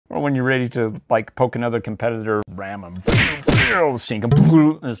when you're ready to like poke another competitor, ram them, sink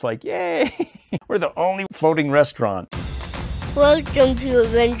them, and it's like, yay, we're the only floating restaurant. Welcome to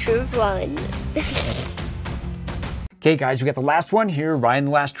Adventure Fun. Okay guys, we got the last one here, Raya and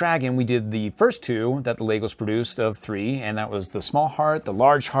the Last Dragon. We did the first two that the Legos produced of 3, and that was the small heart, the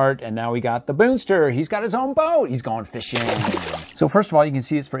large heart, and now we got the Boonster. He's got his own boat. He's going fishing. So first of all, you can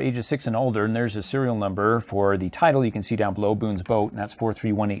see it's for ages 6 and older, and there's a serial number for the title. You can see down below, Boon's Boat, and that's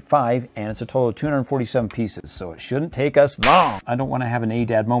 43185, and it's a total of 247 pieces, so it shouldn't take us long. I don't want to have an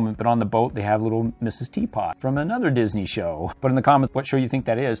A-Dad moment, but on the boat, they have little Mrs. Teapot from another Disney show. Put in the comments what show you think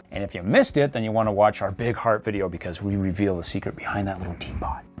that is, and if you missed it, then you want to watch our big heart video because we reveal the secret behind that little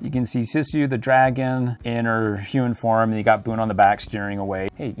teapot. You can see Sisu the Dragon in her human form, and you got Boun on the back steering away.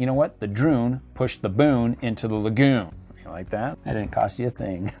 Hey, you know what? The Droon pushed the Boon into the lagoon. You like that? That didn't cost you a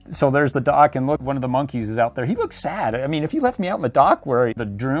thing. So there's the dock, and look, one of the monkeys is out there. He looks sad. I mean, if you left me out in the dock where the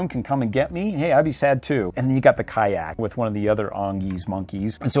Droon can come and get me, hey, I'd be sad too. And then you got the Kayak with one of the other Ongis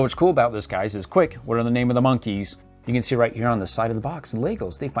monkeys. And so what's cool about this, guys, is quick, what are the name of the monkeys? You can see right here on the side of the box, the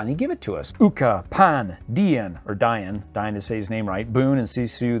Legos, they finally give it to us. Uka, Pan, Dyan, or Dyan to say his name right, Boun and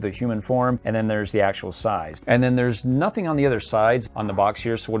Sisu, the human form, and then there's the actual size. And then there's nothing on the other sides on the box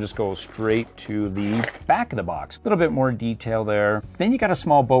here, so we'll just go straight to the back of the box. A little bit more detail there. Then you got a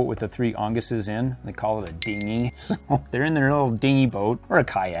small boat with the 3 Ongises in. They call it a dinghy. So they're in their little dinghy boat, or a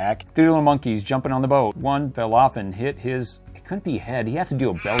kayak. 3 little monkeys jumping on the boat. One fell off and hit his, it couldn't be head, he had to do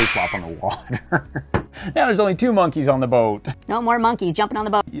a belly flop on the water. Now there's only 2 monkeys on the boat. No more monkeys jumping on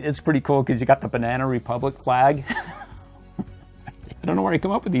the boat. It's pretty cool because you got the Banana Republic flag. I don't know where I come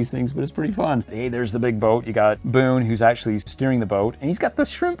up with these things, but it's pretty fun. Hey, there's the big boat. You got Boun, who's actually steering the boat, and he's got the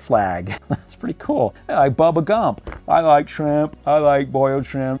shrimp flag. That's pretty cool. I like Bubba Gump. I like shrimp. I like boiled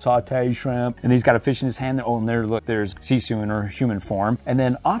shrimp, sauteed shrimp. And he's got a fish in his hand. Oh, and there, look, there's Sisu in her human form. And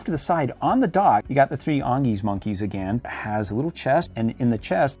then off to the side, on the dock, you got the 3 Ongis monkeys again. It has a little chest, and in the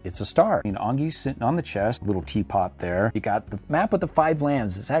chest, it's a star. And Ongis sitting on the chest, little teapot there. You got the map with the 5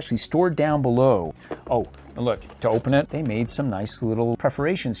 lands. It's actually stored down below. Oh, and look, to open it, they made some nice little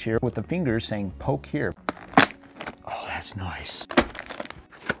perforations here with the fingers saying poke here. Oh, that's nice.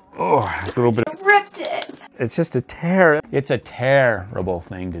 Oh, it's a little bit. Ripped it. It's just a tear. It's a terrible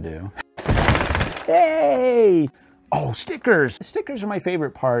thing to do. Hey! Oh, stickers. Stickers are my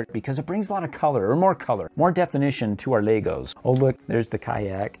favorite part because it brings a lot of color, or more definition to our Legos. Oh, look, there's the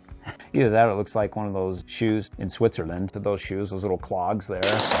Kayak. Either that or it looks like one of those shoes in Switzerland. Those shoes, those little clogs there.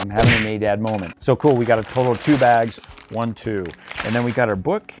 I'm having an A-Dad moment. So cool, we got a total of 2 bags, 1, 2. And then we got our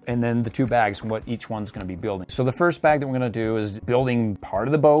book, and then the 2 bags, and what each one's gonna be building. So the first bag that we're gonna do is building part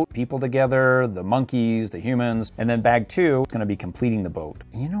of the boat, people together, the monkeys, the humans, and then bag 2 is gonna be completing the boat.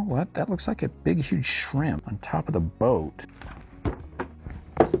 You know what? That looks like a big, huge shrimp on top of the boat.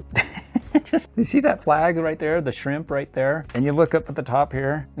 You see that flag right there, the shrimp right there? And you look up at the top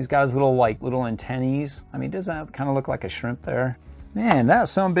here, he's got his little antennae. I mean, doesn't that kind of look like a shrimp there? Man,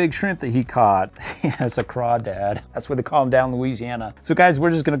 that's some big shrimp that he caught. Yeah, it's a crawdad. That's what they call him down in Louisiana. So guys,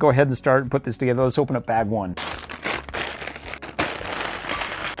 we're just gonna go ahead and start and put this together. Let's open up bag 1.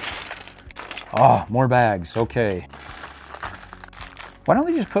 Oh, more bags, okay. Why don't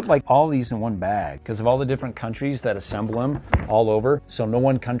we just put like all these in one bag? Because of all the different countries that assemble them all over, so no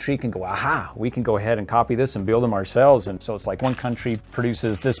one country can go, aha, we can go ahead and copy this and build them ourselves. And so it's like one country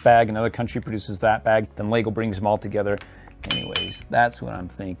produces this bag, another country produces that bag, then Lego brings them all together. Anyways, that's what I'm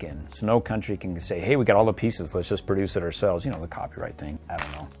thinking. So no country can say, hey, we got all the pieces, let's just produce it ourselves. You know, the copyright thing. I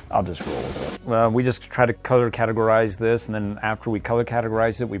don't know. I'll just roll with it. Well, we just try to color categorize this, and then after we color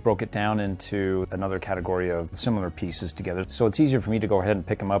categorized it, we broke it down into another category of similar pieces together. So it's easier for me to go ahead and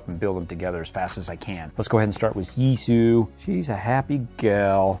pick them up and build them together as fast as I can. Let's go ahead and start with Sisu. She's a happy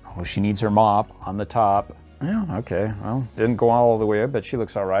gal. Oh, she needs her mop on the top. Yeah, okay, well, didn't go all the way up, but she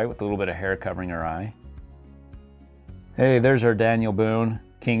looks all right with a little bit of hair covering her eye. Hey, there's our Daniel Boun,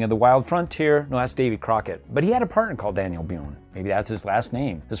 king of the wild frontier. No, that's Davy Crockett. But he had a partner called Daniel Boun. Maybe that's his last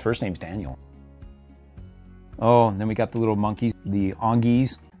name. His first name's Daniel. Oh, and then we got the little monkeys, the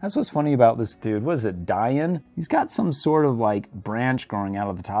Ongis. That's what's funny about this dude. What is it, Dyan? He's got some sort of like branch growing out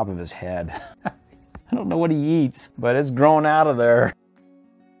of the top of his head. I don't know what he eats, but it's growing out of there.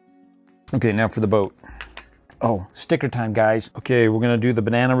 Okay, now for the boat. Oh, sticker time, guys. Okay, we're gonna do the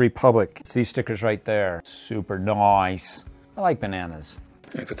Banana Republic. It's these stickers right there. Super nice. I like bananas.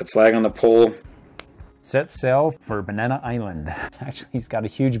 I put the flag on the pole. Set sail for Banana Island. Actually, he's got a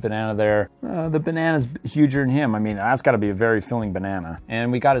huge banana there. The banana's huger than him. I mean, that's gotta be a very filling banana.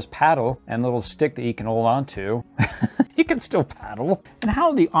 And we got his paddle and little stick that he can hold on to. You can still paddle. And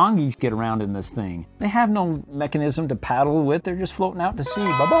how do the Ongis get around in this thing? They have no mechanism to paddle with. They're just floating out to sea.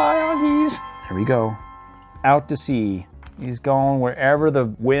 Bye-bye, Ongis. There we go. Out to sea. He's going wherever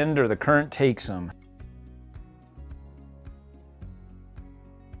the wind or the current takes him.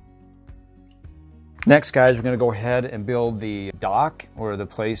 Next, guys, we're gonna go ahead and build the dock, or the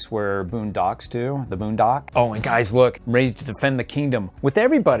place where Boun docks to, the Boun dock. Oh, and guys, look, I'm ready to defend the kingdom with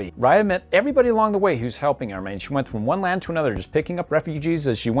everybody. Raya met everybody along the way who's helping her, man. She went from one land to another, just picking up refugees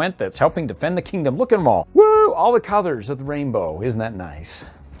as she went that's helping defend the kingdom. Look at them all. Woo! All the colors of the rainbow. Isn't that nice?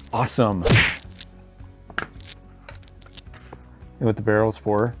 Awesome. You know what the barrel's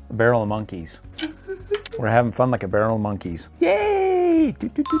for? A barrel of monkeys. We're having fun like a barrel of monkeys. Yay!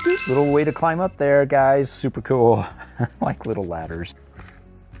 Doot, doot, doot, doot. Little way to climb up there, guys. Super cool. Like little ladders.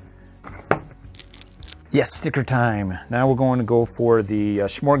 Yes, sticker time. Now we're going to go for the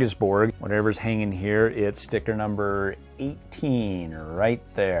smorgasbord. Whatever's hanging here, it's sticker number 18 right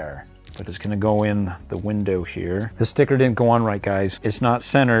there. But it's gonna go in the window here. The sticker didn't go on right, guys. It's not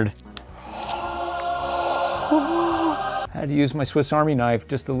centered. I had to use my Swiss Army knife,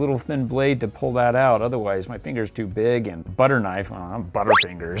 just a little thin blade to pull that out. Otherwise, my finger's too big, and butter knife, I'm butter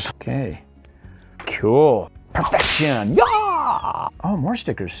fingers. Okay, cool. Perfection, yeah! Oh, more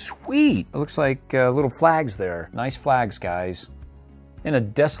stickers, sweet. It looks like little flags there. Nice flags, guys. In a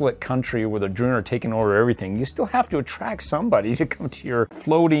desolate country where the Druin are taking over everything, you still have to attract somebody to come to your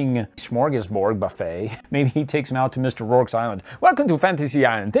floating smorgasbord buffet. Maybe he takes him out to Mr. Rourke's Island. Welcome to Fantasy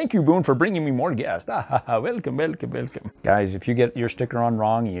Island. Thank you, Boon, for bringing me more guests. Welcome, welcome, welcome. Guys, if you get your sticker on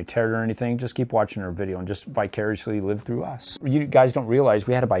wrong and you tear it or anything, just keep watching our video and just vicariously live through us. You guys don't realize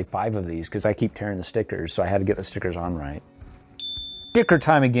we had to buy 5 of these because I keep tearing the stickers, so I had to get the stickers on right. Sticker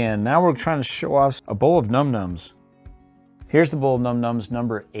time again. Now we're trying to show off a bowl of num-nums. Here's the bowl of num-nums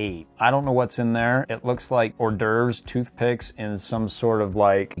number 8. I don't know what's in there. It looks like hors d'oeuvres, toothpicks, and some sort of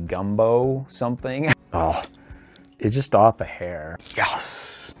like gumbo something. Oh, it's just off a hair.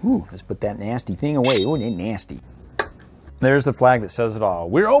 Yes. Ooh, let's put that nasty thing away. Oh, it ain't nasty. There's the flag that says it all.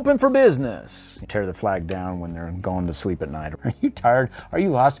 We're open for business. You tear the flag down when they're going to sleep at night. Are you tired? Are you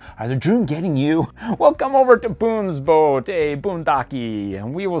lost? Are the Druin getting you? Well, come over to Boon's boat, boondockie,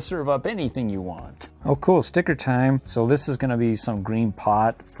 and we will serve up anything you want. Oh, cool, sticker time. So this is gonna be some green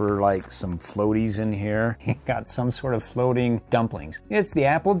pot for like some floaties in here. He got some sort of floating dumplings. It's the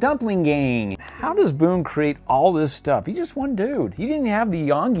Apple Dumpling Gang. How does Boun create all this stuff? He's just one dude. He didn't have the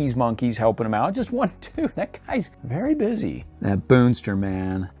Ongis monkeys helping him out, just one dude. That guy's very busy. That Boonster,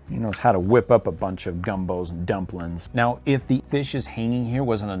 man. He knows how to whip up a bunch of gumbos and dumplings. Now, if the fish is hanging here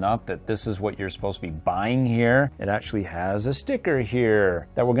wasn't enough that this is what you're supposed to be buying here, it actually has a sticker here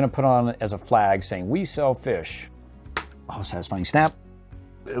that we're gonna put on as a flag saying, we sell fish. Oh, satisfying snap.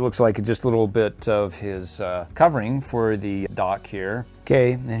 It looks like just a little bit of his covering for the dock here.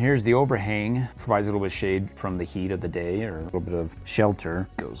 Okay, and here's the overhang. Provides a little bit of shade from the heat of the day, or a little bit of shelter.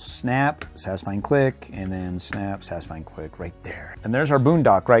 Goes snap, satisfying click, and then snap, satisfying click right there. And there's our Boun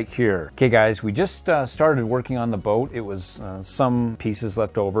dock right here. Okay guys, we just started working on the boat. It was some pieces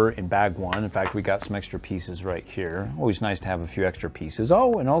left over in bag 1. In fact, we got some extra pieces right here. Always nice to have a few extra pieces.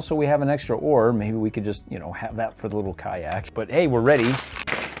 Oh, and also we have an extra oar. Maybe we could just, you know, have that for the little kayak. But hey, we're ready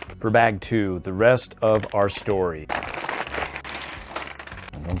for bag 2, the rest of our story.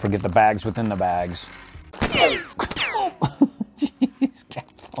 And don't forget the bags within the bags. Jeez,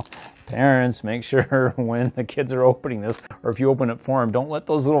 careful. Parents, make sure when the kids are opening this, or if you open it for them, don't let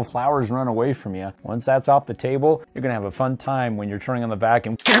those little flowers run away from you. Once that's off the table, you're gonna have a fun time when you're turning on the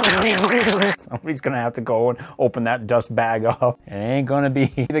vacuum. Somebody's gonna have to go and open that dust bag up. It ain't gonna be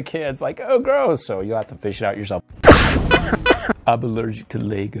the kids like, oh gross, so you'll have to fish it out yourself. I'm allergic to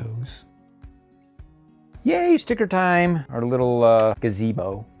Legos. Yay, sticker time. Our little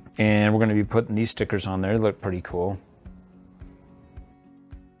gazebo. And we're gonna be putting these stickers on there. They look pretty cool.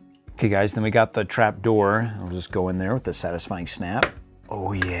 Okay guys, then we got the trap door. I'll just go in there with the satisfying snap.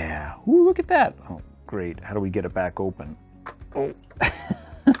 Oh yeah, ooh, look at that. Oh, great, how do we get it back open? Oh.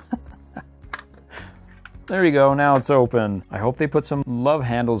 There we go, now it's open. I hope they put some love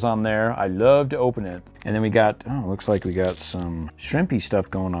handles on there. I love to open it. And then we got, oh, looks like we got some shrimpy stuff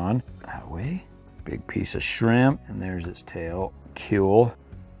going on. That way, big piece of shrimp, and there's its tail. Cool.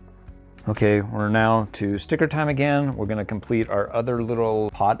 Okay, we're now to sticker time again. We're gonna complete our other little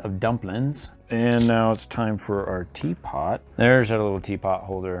pot of dumplings. And now it's time for our teapot. There's our little teapot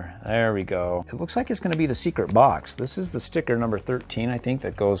holder. There we go. It looks like it's gonna be the secret box. This is the sticker number 13, I think,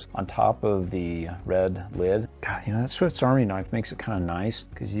 that goes on top of the red lid. God, you know, that Swiss Army knife makes it kind of nice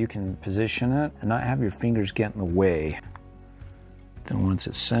because you can position it and not have your fingers get in the way. Then once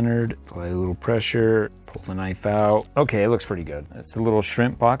it's centered, apply a little pressure, pull the knife out. Okay, it looks pretty good. That's the little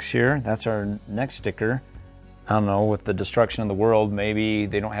shrimp box here. That's our next sticker. I don't know, with the destruction of the world, maybe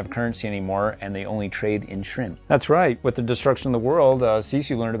they don't have currency anymore and they only trade in shrimp. That's right, with the destruction of the world,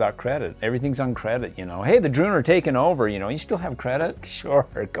 Sisu learned about credit. Everything's on credit, you know. Hey, the Droon are taking over, you know, you still have credit? Sure,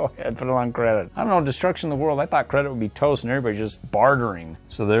 go ahead, put it on credit. I don't know, destruction of the world, I thought credit would be toast and everybody's just bartering.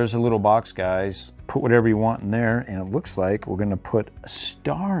 So there's a little box, guys. Put whatever you want in there, and it looks like we're gonna put a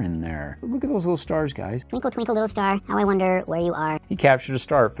star in there. Look at those little stars, guys. Twinkle, twinkle, little star, how I wonder where you are. He captured a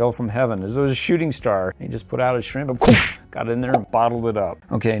star, it fell from heaven. It was a shooting star. He just put out a shrimp and got it in there and bottled it up.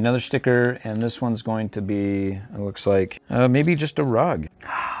 Okay, another sticker, and this one's going to be, it looks like, maybe just a rug.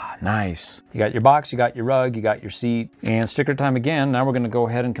 Nice. You got your box, you got your rug, you got your seat, and sticker time again. Now we're gonna go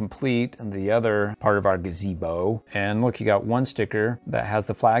ahead and complete the other part of our gazebo. And look, you got one sticker that has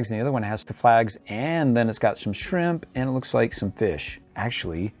the flags and the other one has the flags, and then it's got some shrimp and it looks like some fish.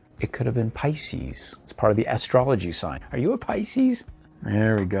 Actually, it could have been Pisces. It's part of the astrology sign. Are you a Pisces?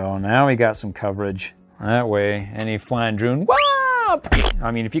 There we go. Now we got some coverage. That way, any flying Droon, whoop!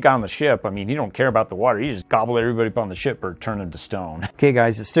 I mean, if you got on the ship, I mean, you don't care about the water. You just gobble everybody up on the ship or turn them to stone. Okay,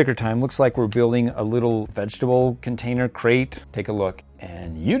 guys, it's sticker time. Looks like we're building a little vegetable container crate. Take a look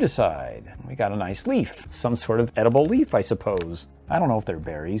and you decide. We got a nice leaf. Some sort of edible leaf, I suppose. I don't know if they're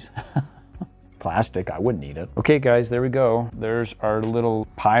berries. Plastic, I wouldn't eat it. Okay guys, there we go. There's our little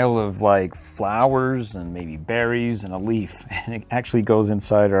pile of like flowers and maybe berries and a leaf. And it actually goes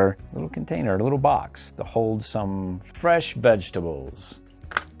inside our little container, our little box to hold some fresh vegetables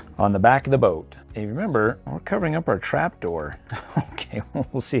on the back of the boat. And remember, we're covering up our trapdoor. Okay,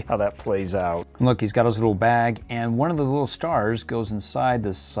 we'll see how that plays out. And look, he's got his little bag, and one of the little stars goes inside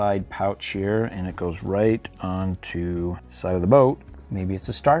this side pouch here, and it goes right onto the side of the boat. Maybe it's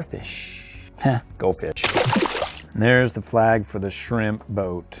a starfish. Go fish. And there's the flag for the shrimp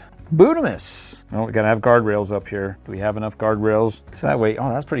boat. Bootimus. Oh, we gotta have guardrails up here. Do we have enough guardrails? So that way, oh,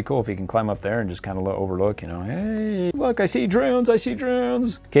 that's pretty cool if you can climb up there and just kind of overlook, you know, hey, look, I see drones, I see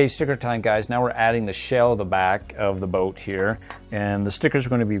drones. Okay, sticker time, guys. Now we're adding the shell of the back of the boat here. And the stickers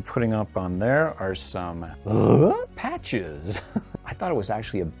we're gonna be putting up on there are some patches. I thought it was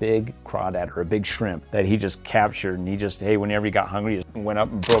actually a big crawdad or a big shrimp that he just captured, and he just, hey, whenever he got hungry, he just went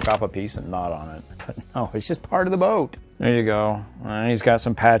up and broke off a piece and gnawed on it. But no, it's just part of the boat. There you go. He's got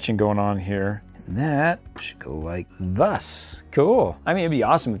some patching going on here. And that should go like thus. Cool. I mean, it'd be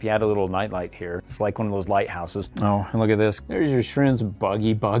awesome if you had a little nightlight here. It's like one of those lighthouses. Oh, and look at this. There's your shrimp's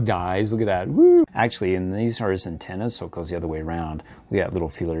bugged eyes. Look at that. Woo! Actually, and these are his antennas, so it goes the other way around. We got little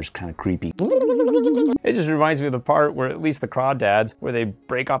feelers, kind of creepy. It just reminds me of the part where at least the crawdads, where they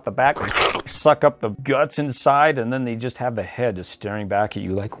break off the back, suck up the guts inside, and then they just have the head just staring back at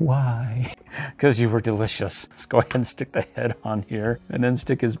you like, why? Because you were delicious. Let's go ahead and stick the head on here, and then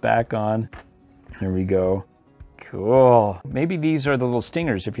stick his back on. There we go. Cool. Maybe these are the little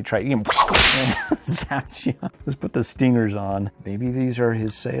stingers if you try eating them. Zapped you. Let's put the stingers on. Maybe these are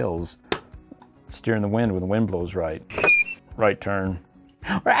his sails. Steering the wind when the wind blows right. Right turn.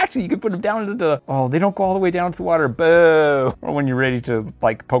 Or actually, you could put them down into the, oh, they don't go all the way down to the water. Boo! Or when you're ready to,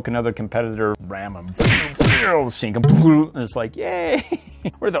 like, poke another competitor, ram them. Sink them. And it's like, yay!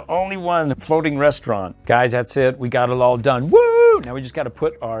 We're the only one floating restaurant. Guys, that's it. We got it all done. Woo! Now we just got to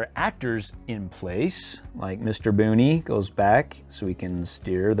put our actors in place. Like Mr. Boony goes back so he can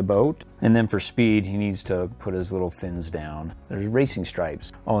steer the boat. And then for speed, he needs to put his little fins down. There's racing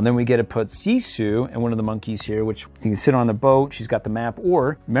stripes. Oh, and then we get to put Sisu and one of the monkeys here, which you can sit on the boat. She's got the map.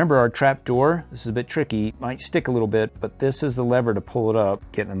 Or, remember our trap door? This is a bit tricky. Might stick a little bit, but this is the lever to pull it up.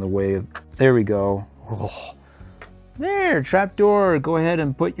 Getting in the way of, there we go. Oh. There, trapdoor. Go ahead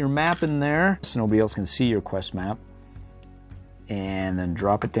and put your map in there so nobody else can see your quest map. And then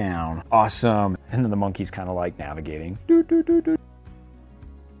drop it down. Awesome. And then the monkey's kind of like navigating. Doo, doo, doo, doo.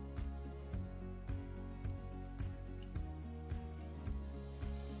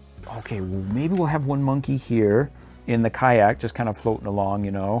 Okay, well, maybe we'll have one monkey here in the kayak, just kind of floating along,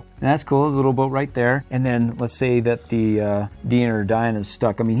 you know. And that's cool, a little boat right there. And then let's say that the Dyan or Dyan is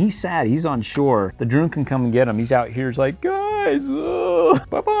stuck. I mean, he's sad, he's on shore. The Droon can come and get him. He's out here, he's like, guys,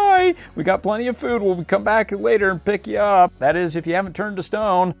 bye-bye. We got plenty of food. We'll come back later and pick you up. That is, if you haven't turned to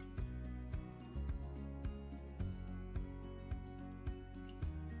stone.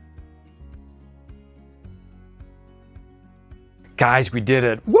 Guys, we did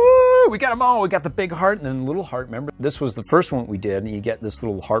it. Woo! Woo, we got them all. We got the big heart and then the little heart. Remember, this was the first one we did, and you get this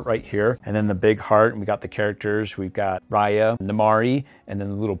little heart right here, and then the big heart, and we got the characters. We've got Raya, Namari, and then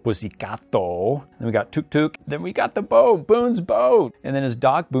the little Busicato. Then we got Tuk Tuk. Then we got the boat, Boon's boat, and then his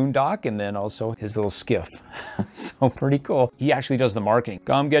dock, Boon dock, and then also his little skiff. So pretty cool. He actually does the marketing.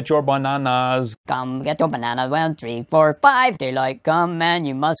 Come get your bananas. Come get your banana. 1, 3, 4, 5. Daylight come and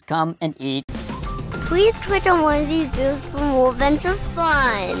you must come and eat. Please click on one of these videos for more adventure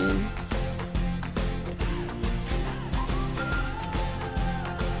fun.